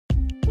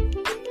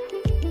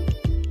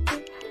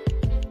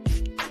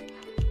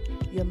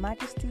Your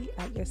Majesty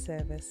at your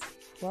service.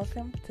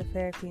 Welcome to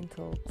Fair Queen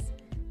Talks.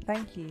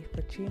 Thank you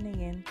for tuning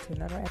in to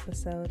another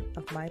episode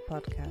of my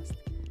podcast,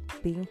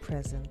 Being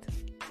Present.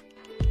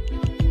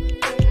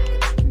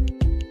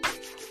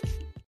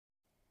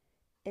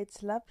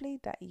 It's lovely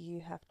that you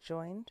have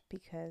joined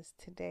because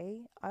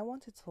today I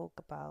want to talk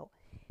about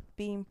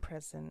being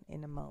present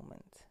in a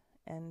moment.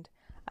 And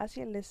as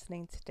you're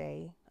listening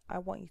today, I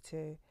want you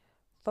to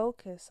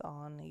focus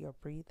on your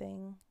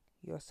breathing,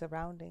 your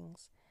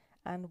surroundings,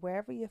 and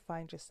wherever you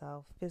find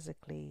yourself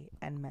physically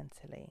and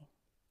mentally.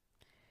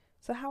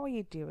 So how are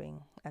you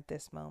doing at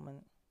this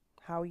moment?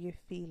 How are you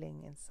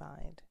feeling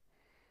inside?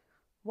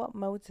 What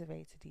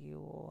motivated you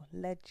or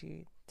led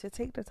you to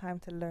take the time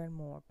to learn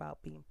more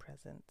about being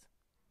present?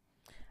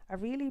 I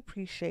really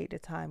appreciate the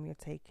time you're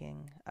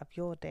taking of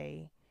your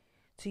day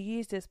to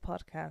use this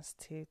podcast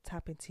to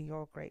tap into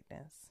your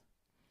greatness.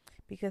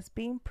 Because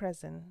being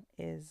present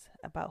is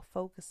about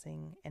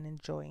focusing and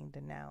enjoying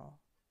the now.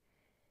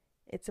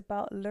 It's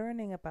about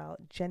learning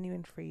about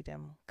genuine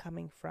freedom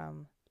coming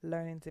from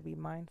learning to be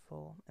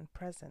mindful and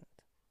present.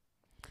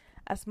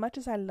 As much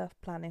as I love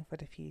planning for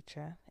the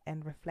future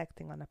and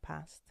reflecting on the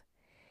past,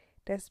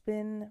 there's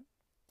been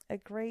a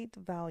great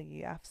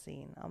value I've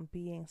seen on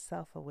being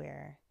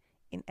self-aware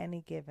in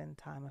any given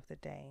time of the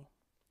day.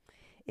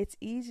 It's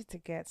easy to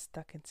get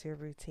stuck into a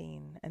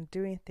routine and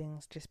doing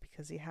things just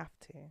because you have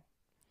to.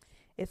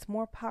 It's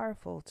more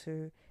powerful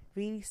to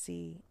really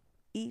see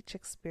each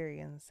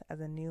experience as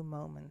a new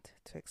moment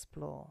to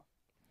explore.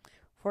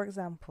 For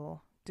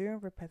example, doing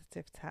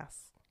repetitive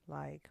tasks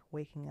like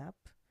waking up,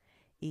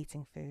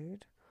 eating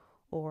food,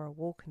 or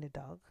walking the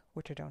dog,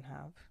 which I don't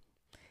have,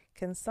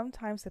 can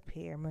sometimes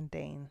appear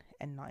mundane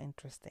and not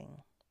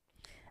interesting.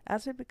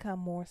 As we become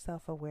more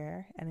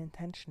self-aware and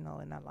intentional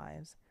in our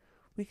lives,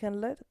 we can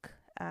look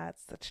at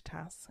such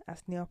tasks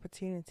as new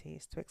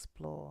opportunities to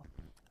explore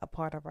a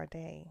part of our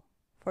day.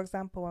 For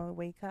example, when we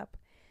wake up,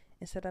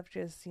 instead of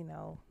just,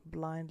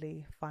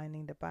 blindly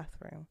finding the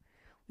bathroom,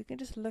 we can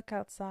just look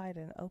outside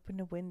and open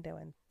the window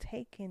and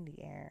take in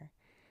the air.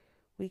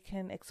 We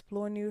can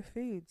explore new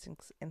foods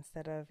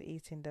instead of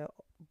eating the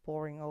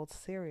boring old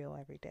cereal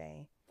every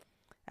day.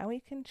 And we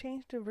can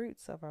change the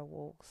routes of our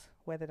walks,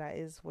 whether that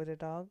is with a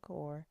dog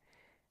or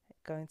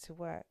going to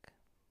work.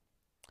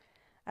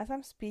 As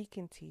I'm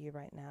speaking to you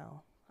right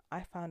now,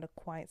 I found a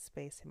quiet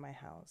space in my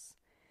house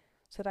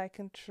so that I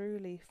can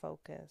truly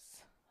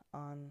focus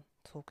on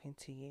talking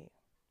to you.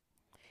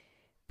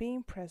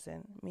 Being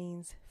present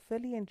means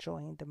fully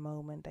enjoying the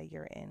moment that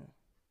you're in.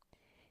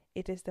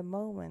 It is the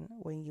moment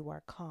when you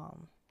are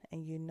calm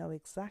and you know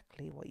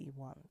exactly what you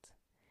want.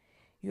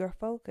 You are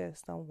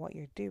focused on what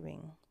you're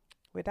doing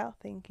without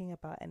thinking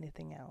about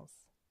anything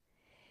else.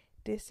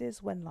 This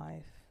is when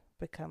life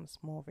becomes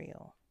more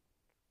real.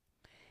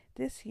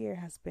 This year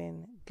has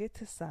been good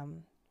to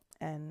some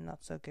and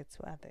not so good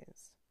to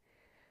others.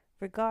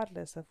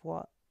 Regardless of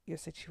what your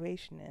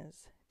situation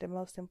is, the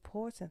most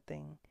important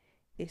thing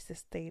is the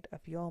state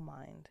of your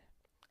mind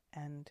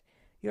and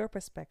your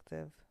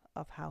perspective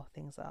of how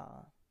things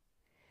are.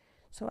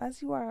 So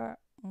as you are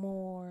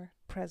more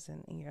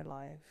present in your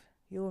life,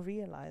 you'll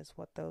realize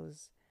what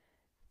those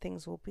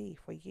things will be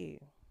for you.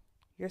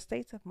 Your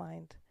state of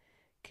mind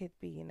could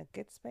be in a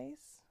good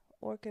space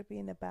or it could be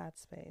in a bad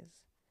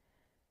space.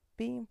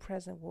 Being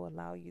present will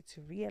allow you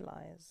to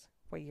realize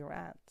where you're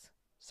at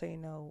so you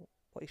know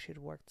what you should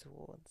work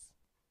towards.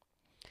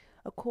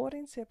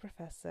 According to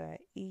Professor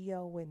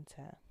E.O.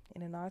 Winter,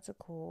 in an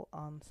article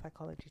on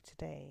Psychology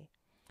Today,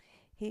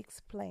 he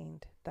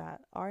explained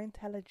that our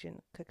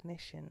intelligent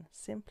cognition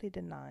simply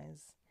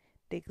denies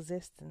the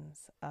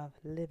existence of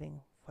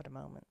living for the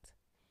moment,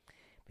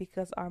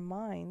 because our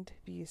mind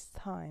views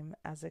time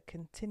as a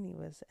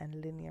continuous and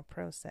linear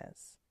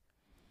process.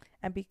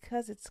 And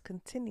because it's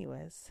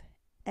continuous,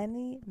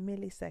 any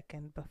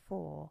millisecond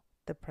before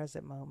the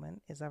present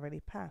moment is already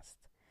past,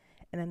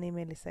 and any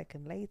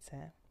millisecond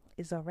later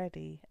is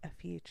already a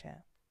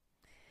future.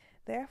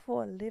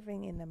 Therefore,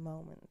 living in the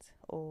moment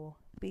or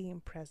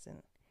being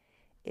present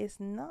is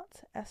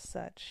not as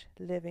such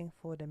living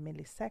for the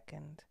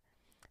millisecond.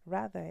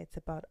 Rather, it's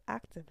about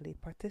actively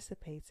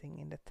participating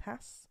in the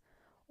tasks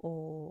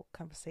or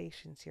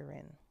conversations you're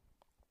in.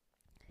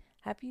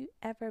 Have you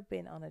ever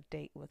been on a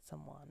date with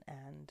someone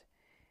and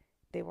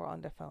they were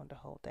on their phone the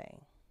whole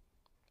day?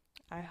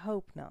 I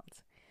hope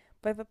not.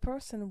 But if a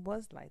person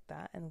was like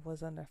that and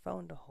was on their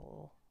phone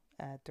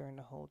during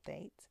the whole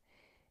date,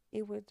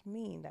 it would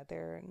mean that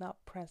they're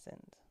not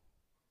present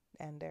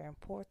and their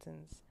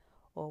importance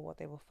or what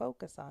they will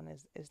focus on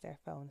is their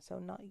phone, so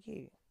not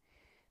you.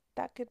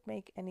 That could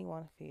make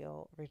anyone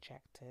feel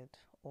rejected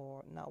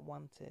or not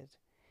wanted,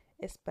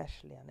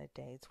 especially on a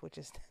date, which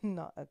is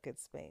not a good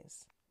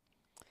space.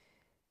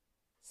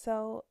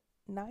 So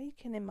now you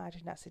can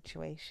imagine that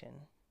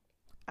situation.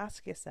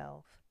 Ask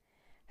yourself,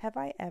 have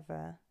I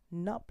ever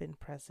not been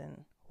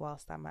present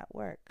whilst I'm at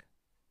work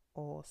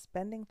or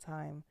spending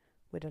time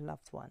with a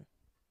loved one?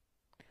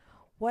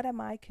 What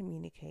am I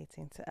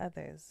communicating to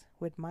others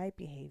with my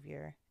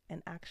behavior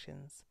and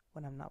actions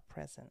when I'm not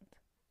present?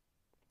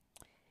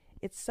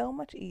 It's so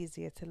much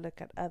easier to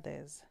look at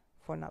others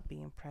for not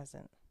being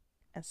present,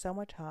 and so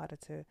much harder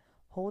to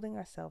holding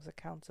ourselves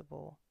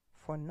accountable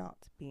for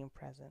not being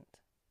present.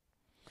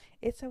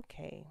 It's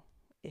okay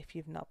if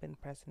you've not been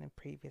present in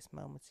previous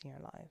moments in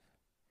your life.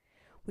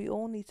 We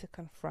all need to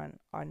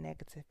confront our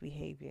negative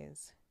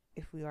behaviors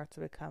if we are to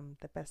become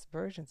the best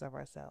versions of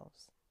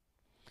ourselves.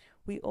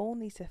 We all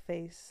need to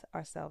face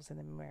ourselves in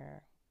the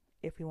mirror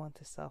if we want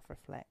to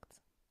self-reflect.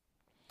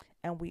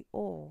 And we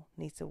all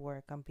need to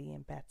work on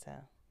being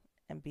better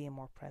and being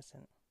more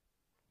present.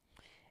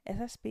 As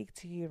I speak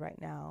to you right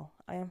now,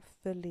 I am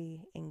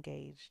fully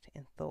engaged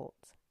in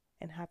thought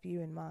and have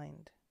you in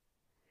mind.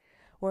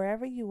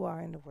 Wherever you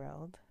are in the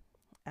world,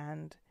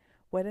 and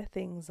whether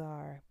things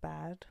are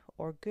bad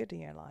or good in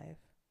your life,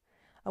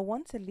 I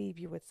want to leave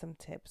you with some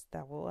tips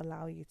that will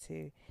allow you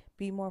to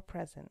be more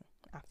present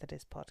after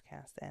this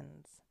podcast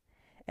ends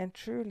and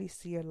truly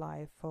see your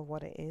life for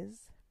what it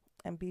is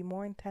and be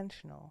more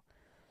intentional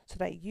so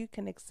that you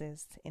can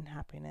exist in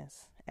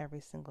happiness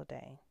every single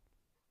day.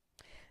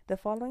 The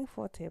following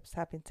 4 tips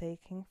have been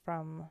taken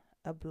from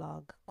a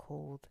blog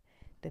called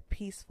The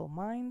Peaceful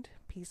Mind,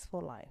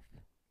 Peaceful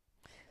Life.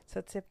 So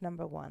tip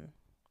number 1,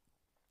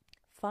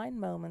 find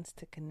moments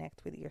to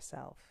connect with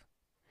yourself.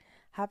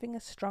 Having a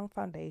strong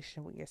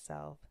foundation with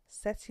yourself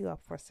sets you up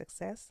for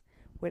success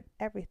with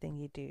everything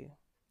you do.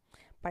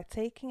 By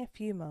taking a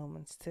few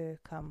moments to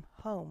come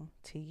home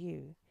to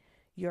you,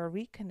 you're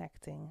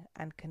reconnecting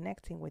and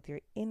connecting with your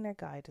inner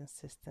guidance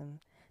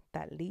system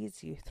that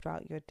leads you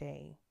throughout your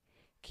day,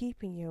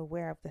 keeping you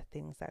aware of the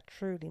things that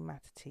truly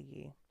matter to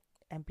you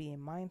and being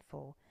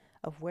mindful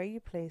of where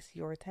you place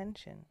your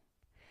attention.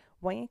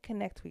 When you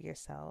connect with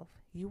yourself,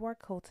 you are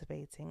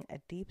cultivating a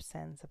deep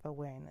sense of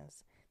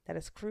awareness that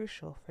is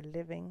crucial for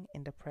living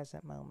in the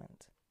present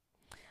moment.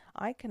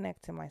 I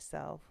connect to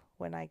myself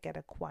when I get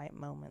a quiet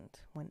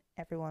moment when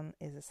everyone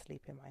is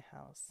asleep in my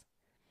house.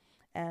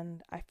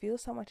 And I feel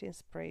so much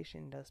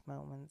inspiration in those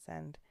moments,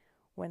 and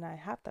when I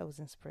have those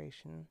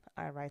inspiration,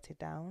 I write it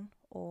down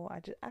or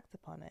I just act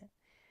upon it.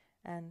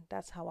 And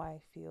that's how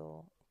I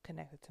feel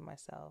connected to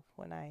myself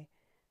when I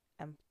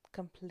am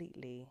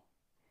completely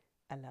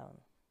alone.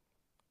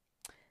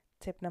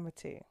 Tip number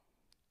 2,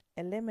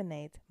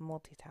 eliminate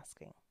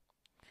multitasking.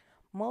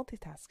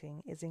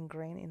 Multitasking is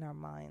ingrained in our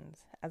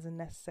minds as a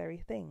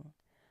necessary thing,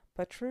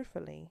 but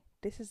truthfully,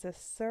 this is a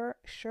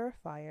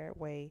surefire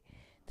way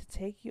to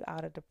take you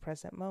out of the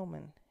present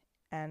moment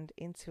and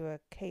into a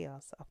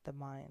chaos of the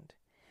mind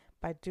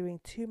by doing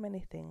too many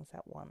things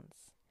at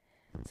once.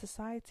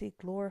 Society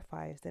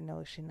glorifies the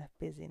notion of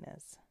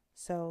busyness,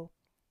 so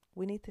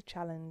we need to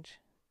challenge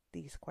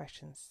these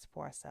questions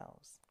for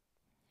ourselves.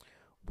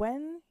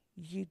 When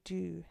you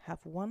do have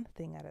one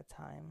thing at a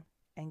time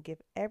and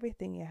give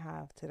everything you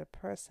have to the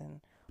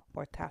person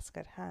or task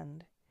at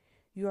hand,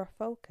 you are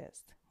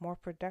focused, more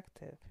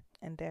productive,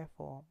 and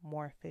therefore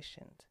more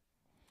efficient.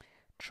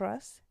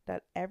 Trust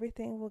that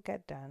everything will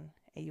get done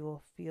and you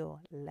will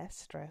feel less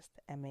stressed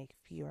and make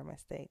fewer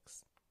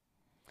mistakes.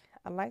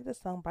 I like the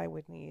song by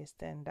Whitney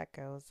Houston that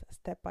goes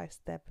step by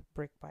step,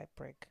 brick by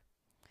brick.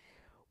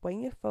 When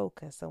you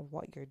focus on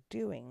what you're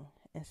doing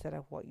instead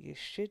of what you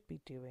should be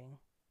doing,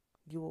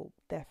 you will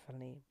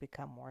definitely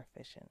become more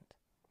efficient.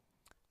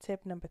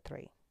 Tip number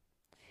 3,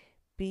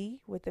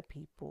 be with the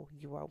people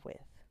you are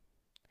with.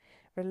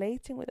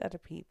 Relating with other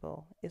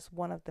people is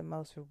one of the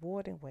most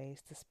rewarding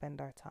ways to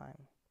spend our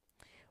time.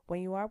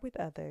 When you are with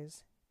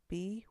others,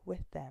 be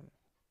with them.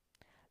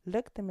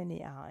 Look them in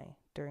the eye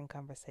during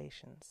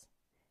conversations.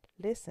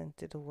 Listen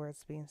to the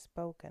words being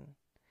spoken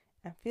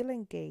and feel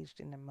engaged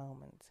in the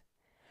moment.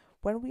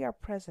 When we are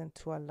present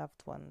to our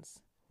loved ones,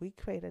 we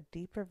create a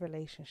deeper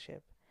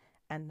relationship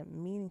and a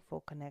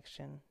meaningful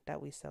connection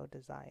that we so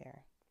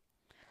desire.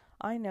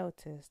 I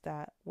notice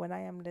that when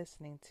I am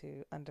listening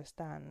to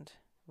understand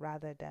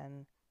rather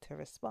than to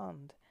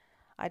respond,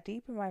 I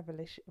deepen my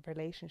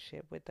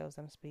relationship with those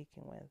I'm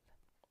speaking with.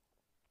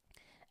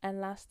 And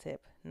last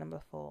tip,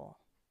 number 4,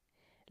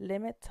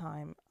 limit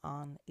time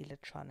on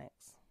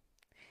electronics.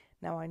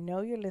 Now, I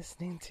know you're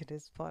listening to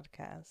this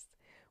podcast,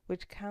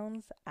 which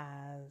counts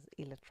as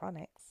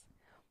electronics,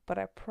 but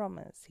I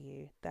promise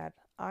you that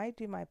I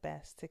do my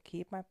best to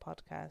keep my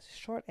podcast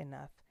short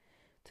enough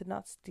to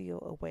not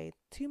steal away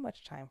too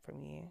much time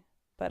from you,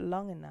 but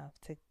long enough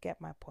to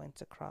get my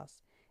points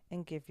across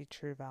and give you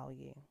true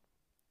value.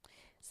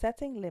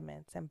 Setting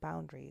limits and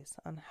boundaries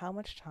on how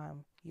much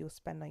time you'll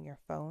spend on your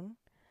phone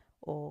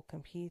or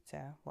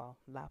computer,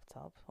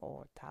 laptop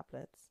or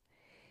tablets,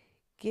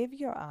 give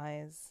your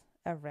eyes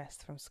a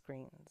rest from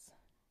screens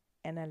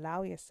and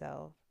allow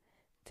yourself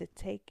to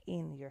take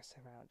in your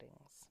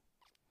surroundings.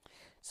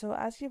 So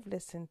as you've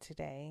listened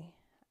today,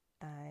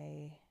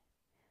 I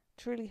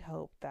truly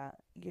hope that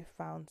you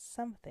found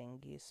something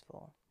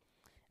useful.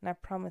 And I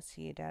promise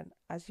you that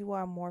as you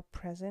are more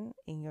present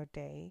in your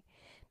day,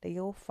 that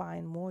you'll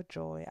find more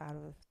joy out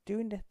of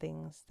doing the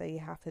things that you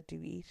have to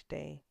do each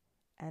day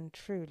and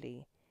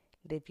truly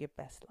live your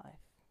best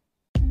life.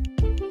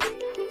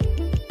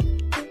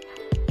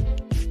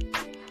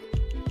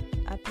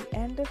 At the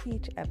end end of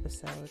each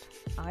episode,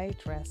 I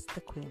address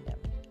the queendom.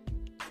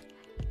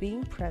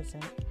 Being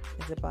present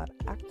is about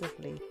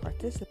actively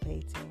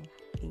participating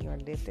in your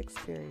lived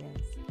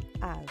experience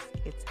as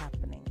it's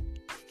happening.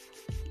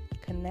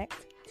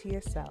 Connect to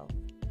yourself.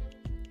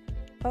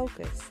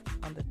 Focus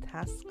on the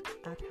task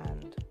at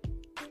hand.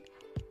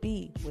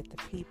 Be with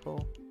the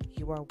people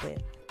you are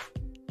with.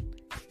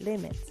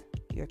 Limit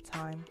your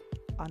time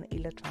on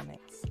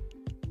electronics.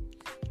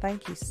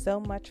 Thank you so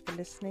much for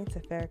listening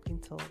to Fair Queen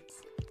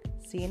Talks.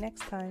 See you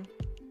next time.